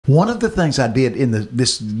One of the things I did in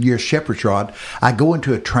this year's Shepherd's Rod, I go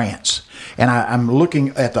into a trance. And I'm looking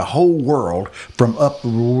at the whole world from up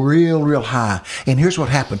real high. And here's what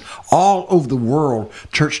happened. All over the world,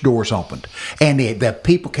 church doors opened. And the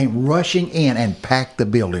people came rushing in and packed the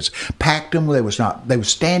buildings. Packed them. They was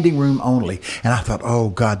standing room only. And I thought, oh,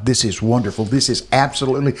 God, this is wonderful. This is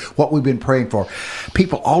absolutely what we've been praying for.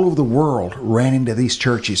 People all over the world ran into these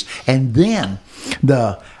churches. And then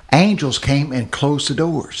the angels came and closed the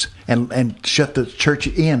doors and shut the church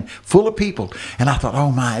in full of people. And I thought, oh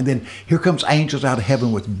my. And then here comes angels out of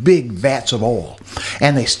heaven with big vats of oil.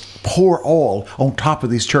 And they pour oil on top of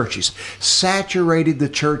these churches. Saturated the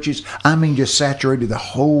churches. I mean, just saturated the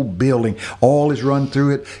whole building. Oil is run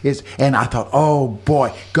through it. And I thought, oh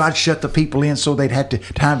boy, God shut the people in so they'd have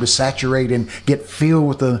time to saturate and get filled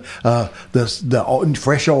with the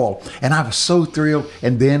fresh oil. And I was so thrilled.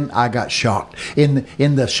 And then I got shocked.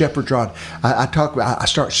 In the Shepherd's Rod, I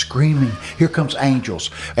start screaming. Here comes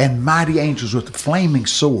angels, and mighty angels with flaming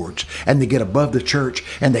swords, and they get above the church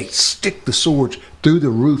and they stick the swords through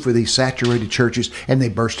the roof of these saturated churches, and they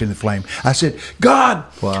burst into flame. I said, God,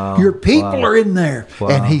 your people are in there.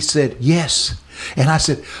 And he said, yes. And I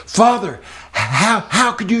said, Father,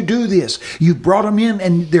 how could you do this? You brought them in,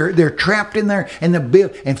 and they're trapped in there, and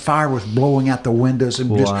and fire was blowing out the windows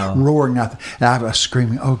and just roaring out. And I was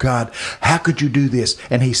screaming, oh God, how could you do this?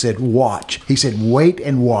 And he said, watch. He said, wait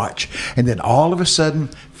and watch. And then all of a sudden,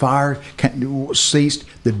 fire ceased.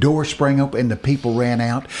 The door sprang open and the people ran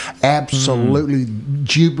out, absolutely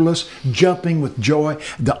jubilous, jumping with joy.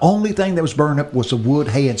 The only thing that was burned up was the wood,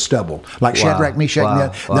 hay, and stubble. Like Shadrach, Meshach,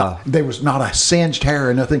 and no, there was not a singed hair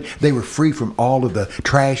or nothing. They were free from all of the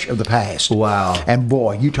trash of the past. Wow. And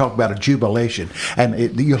boy, you talk about a jubilation.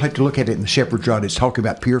 And you'll have to look at it in the Shepherd's Rod. It's talking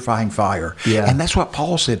about purifying fire. Yeah. And that's what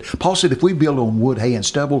Paul said. Paul said, if we build on wood, hay, and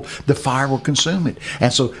stubble, the fire will consume it.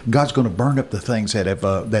 And so God's going to burn up the things that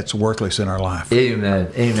that's worthless in our life. Amen.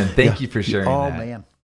 Amen. Thank you for sharing that. Oh, man.